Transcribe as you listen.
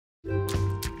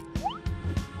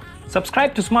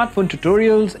Subscribe to Smartphone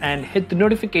Tutorials and hit the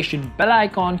notification bell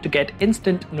icon to get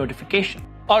instant notification.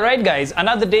 Alright guys,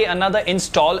 another day, another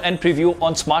install and preview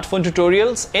on Smartphone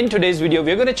Tutorials. In today's video,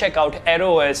 we're going to check out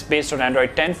AeroOS based on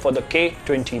Android 10 for the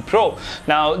K20 Pro.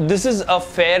 Now, this is a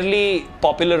fairly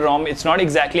popular ROM. It's not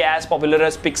exactly as popular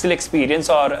as Pixel Experience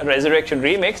or Resurrection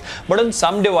Remix, but on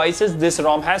some devices, this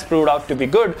ROM has proved out to be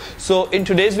good. So in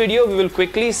today's video, we will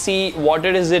quickly see what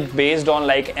it is based on,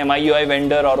 like MIUI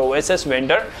vendor or OSS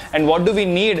vendor, and what do we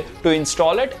need to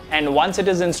install it. And once it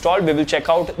is installed, we will check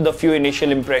out the few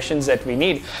initial impressions that we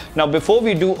need. Now, before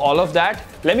we do all of that,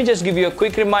 let me just give you a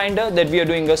quick reminder that we are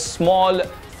doing a small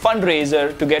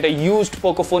fundraiser to get a used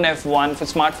Pocophone F1 for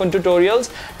Smartphone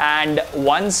Tutorials, and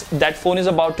once that phone is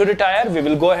about to retire, we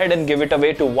will go ahead and give it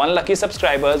away to one lucky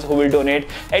subscribers who will donate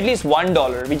at least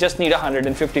 $1. We just need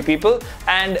 150 people,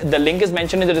 and the link is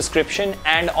mentioned in the description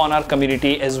and on our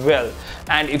community as well.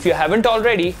 And if you haven't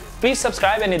already, please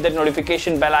subscribe and hit that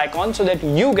notification bell icon so that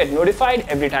you get notified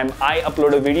every time I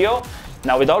upload a video.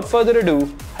 Now, without further ado,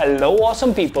 hello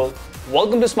awesome people,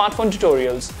 welcome to Smartphone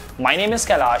Tutorials. My name is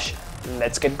Kailash.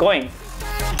 Let's get going.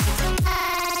 I'm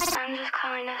just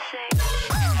calling to say.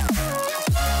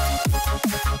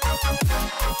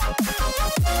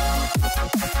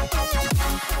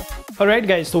 Alright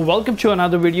guys, so welcome to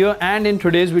another video, and in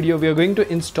today's video we are going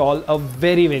to install a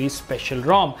very special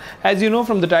ROM. As you know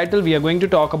from the title, we are going to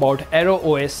talk about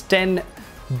AeroOS 10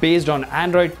 based on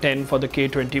Android 10 for the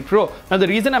K20 Pro. Now, the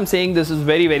reason I'm saying this is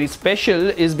very special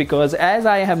is because, as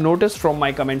I have noticed from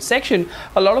my comment section,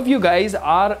 a lot of you guys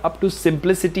are up to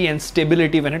simplicity and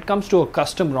stability when it comes to a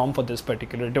custom ROM for this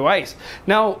particular device.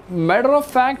 Now, matter of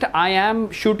fact, I am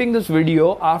shooting this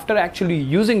video after actually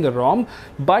using the ROM,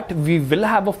 but we will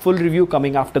have a full review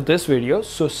coming after this video,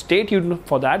 so stay tuned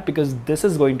for that because this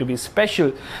is going to be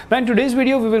special. Now, in today's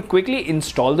video, we will quickly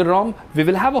install the ROM, we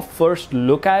will have a first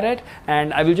look at it,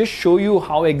 and I will just show you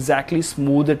how exactly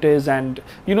smooth it is, and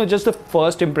just the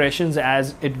first impressions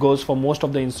as it goes for most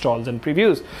of the installs and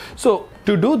previews. So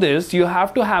to do this, you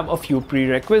have to have a few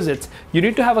prerequisites. You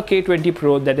need to have a K20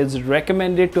 Pro that is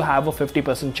recommended to have a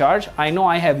 50% charge. I know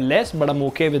I have less, but I'm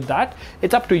okay with that.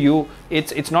 It's up to you.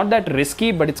 It's not that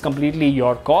risky, but it's completely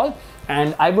your call.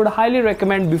 And I would highly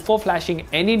recommend, before flashing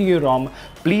any new ROM,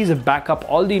 please back up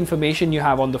all the information you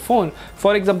have on the phone.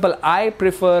 For example, I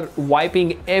prefer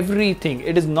wiping everything.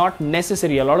 It is not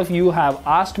necessary. A lot of you have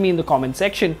asked me in the comment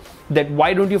section that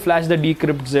why don't you flash the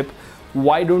decrypt zip?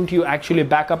 Why don't you actually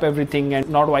back up everything and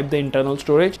not wipe the internal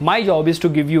storage? My job is to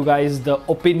give you guys the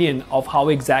opinion of how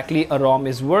exactly a ROM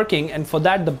is working, and for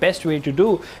that the best way to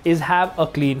do is have a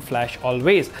clean flash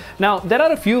always. Now, there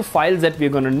are a few files that we're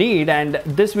going to need, and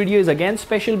this video is again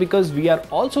special because we are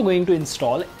also going to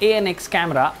install ANX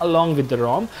camera along with the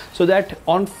ROM, so that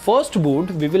on first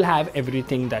boot we will have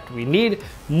everything that we need.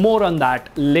 More on that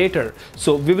later.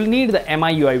 So we will need the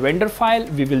MIUI vendor file,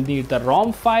 we will need the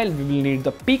ROM file, we will need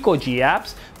the PicoG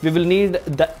apps, we will need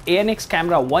the ANX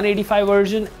camera 185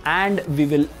 version, and we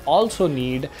will also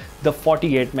need the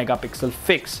 48 megapixel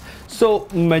fix. So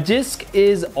Magisk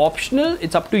is optional.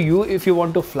 It's up to you if you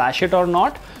want to flash it or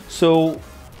not. So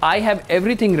I have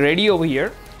everything ready over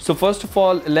here. So first of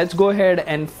all, let's go ahead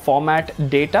and format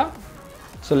data.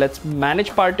 So let's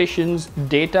manage partitions,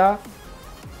 data,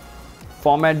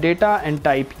 format data, and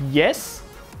type yes.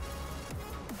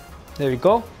 There we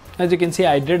go. As you can see,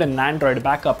 I did an Android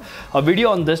backup. A video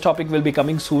on this topic will be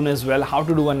coming soon as well. How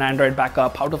to do an Android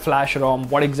backup, how to flash ROM,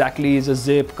 what exactly is a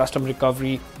zip, custom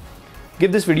recovery.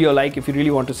 Give this video a like if you really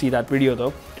want to see that video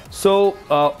though. So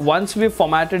once we've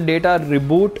formatted data,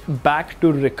 reboot back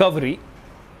to recovery.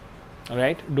 All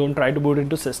right, don't try to boot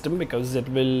into system because it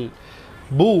will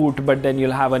boot, but then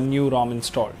you'll have a new ROM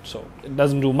installed, so it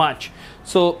doesn't do much.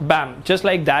 So bam, just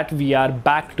like that, we are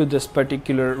back to this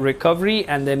particular recovery,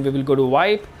 and then we will go to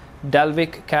wipe,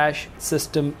 Dalvik, cache,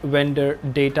 system, vendor,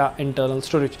 data, internal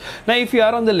storage. Now, if you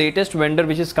are on the latest vendor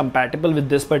which is compatible with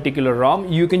this particular ROM,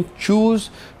 you can choose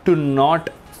to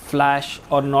not flash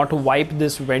or not wipe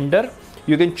this vendor.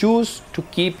 You can choose to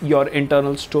keep your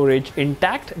internal storage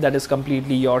intact. That is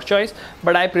completely your choice,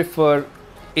 but I prefer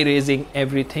erasing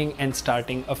everything and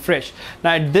starting afresh.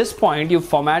 Now at this point, you've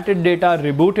formatted data,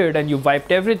 rebooted, and you've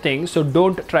wiped everything, so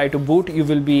don't try to boot. You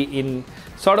will be in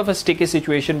sort of a sticky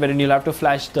situation wherein you'll have to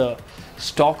flash the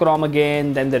stock ROM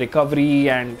again, then the recovery,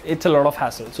 and it's a lot of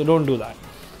hassle, so don't do that.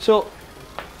 So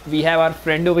we have our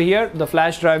friend over here, the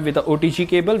flash drive with the OTG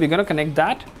cable. We're going to connect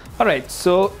that. Alright,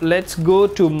 so let's go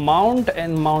to mount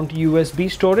and mount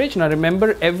USB storage. Now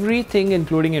remember, everything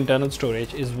including internal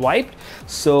storage is wiped,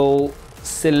 so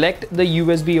select the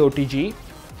USB OTG,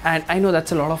 and I know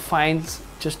that's a lot of files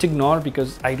just ignore,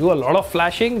 because I do a lot of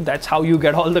flashing. That's how you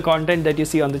get all the content that you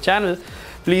see on the channel.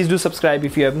 Please do subscribe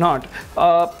if you have not.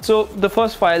 So the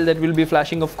first file that we'll be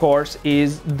flashing, of course,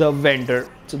 is the vendor.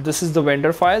 So this is the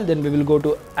vendor file. Then we will go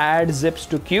to add zips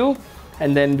to queue,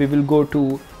 and then we will go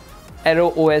to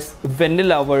Aero OS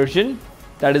vanilla version.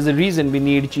 That is the reason we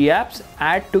need gapps,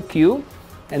 add to queue,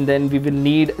 and then we will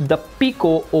need the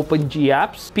Pico open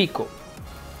gapps, Pico.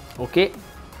 Okay.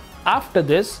 After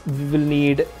this, we will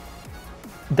need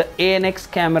the ANX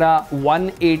camera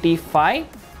 185.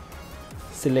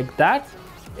 Select that,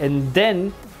 and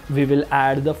then we will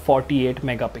add the 48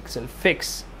 megapixel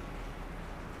fix.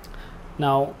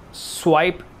 Now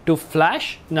swipe to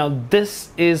flash. Now this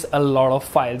is a lot of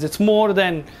files. It's more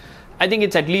than, I think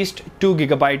it's at least 2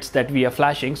 gigabytes that we are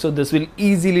flashing. So this will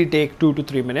easily take 2 to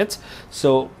 3 minutes.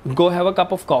 So go have a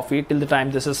cup of coffee till the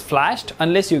time this is flashed.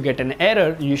 Unless you get an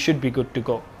error, you should be good to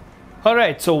go.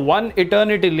 Alright, so one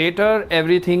eternity later,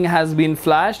 everything has been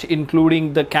flashed,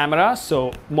 including the camera.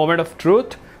 So moment of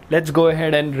truth. Let's go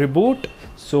ahead and reboot.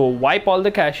 So wipe all the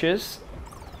caches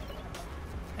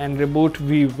and reboot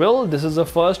we will. This is the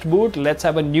first boot. Let's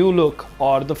have a new look,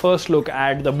 or the first look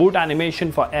at the boot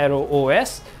animation for Aero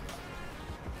OS.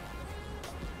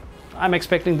 I'm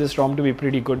expecting this ROM to be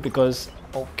pretty good because,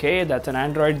 okay, that's an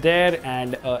Android there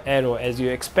and Aero as you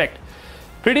expect.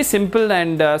 Pretty simple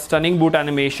and stunning boot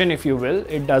animation, if you will.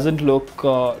 It doesn't look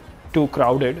too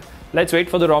crowded. Let's wait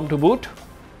for the ROM to boot.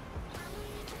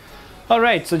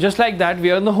 Alright, so just like that,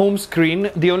 we are on the home screen.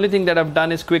 The only thing that I've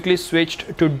done is quickly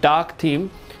switched to dark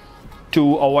theme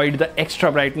to avoid the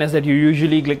extra brightness that you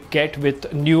usually get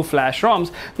with new flash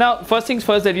ROMs. Now, first things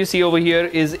first that you see over here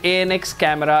is ANX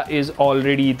camera is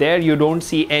already there. You don't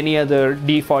see any other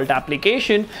default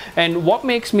application. And what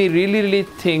makes me really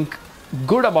think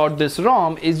good about this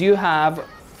ROM is you have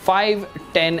 5,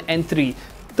 10 and 3.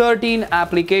 13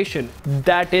 application.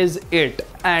 That is it.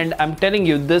 And I'm telling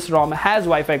you, this ROM has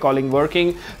Wi-Fi calling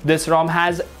working. This ROM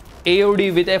has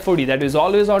AOD with FOD, that is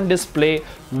always on display,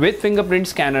 with fingerprint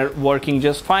scanner working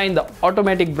just fine. The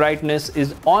automatic brightness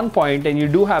is on point, and you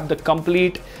do have the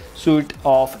complete suite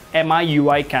of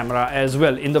MIUI camera as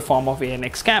well in the form of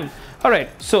ANX cam. Alright,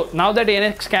 so now that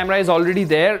ANX camera is already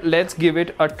there, let's give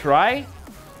it a try.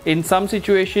 In some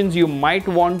situations you might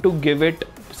want to give it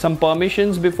some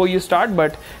permissions before you start,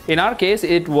 but in our case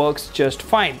it works just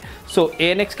fine. So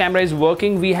ANX camera is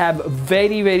working. We have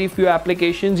very few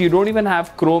applications. You don't even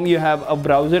have Chrome. You have a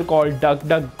browser called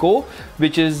DuckDuckGo,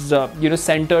 which is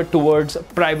centered towards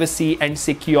privacy and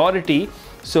security.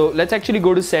 So let's actually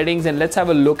go to settings and let's have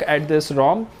a look at this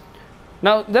ROM.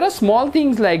 Now there are small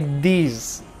things like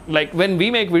these. Like when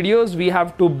we make videos, we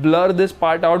have to blur this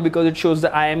part out because it shows the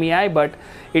IMEI, but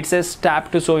it says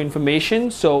tap to show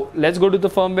information. So let's go to the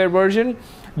firmware version.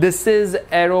 This is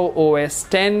Aero OS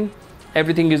 10.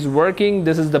 Everything is working.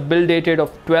 This is the build dated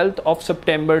of 12th of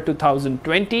September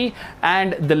 2020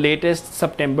 and the latest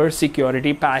September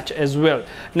security patch as well.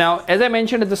 Now, as I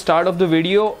mentioned at the start of the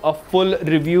video, a full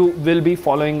review will be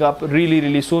following up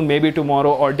really soon, maybe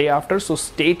tomorrow or day after. So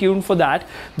stay tuned for that.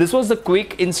 This was the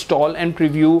quick install and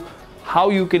preview how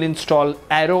you can install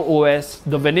Aero OS,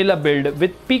 the vanilla build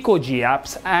with Pico G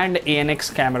apps and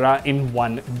ANX camera in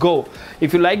one go.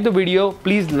 If you like the video,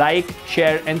 please like,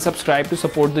 share and subscribe to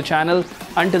support the channel.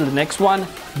 Until the next one,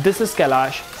 this is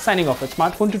Kailash signing off at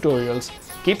Smartphone Tutorials.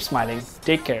 Keep smiling.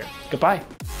 Take care. Goodbye.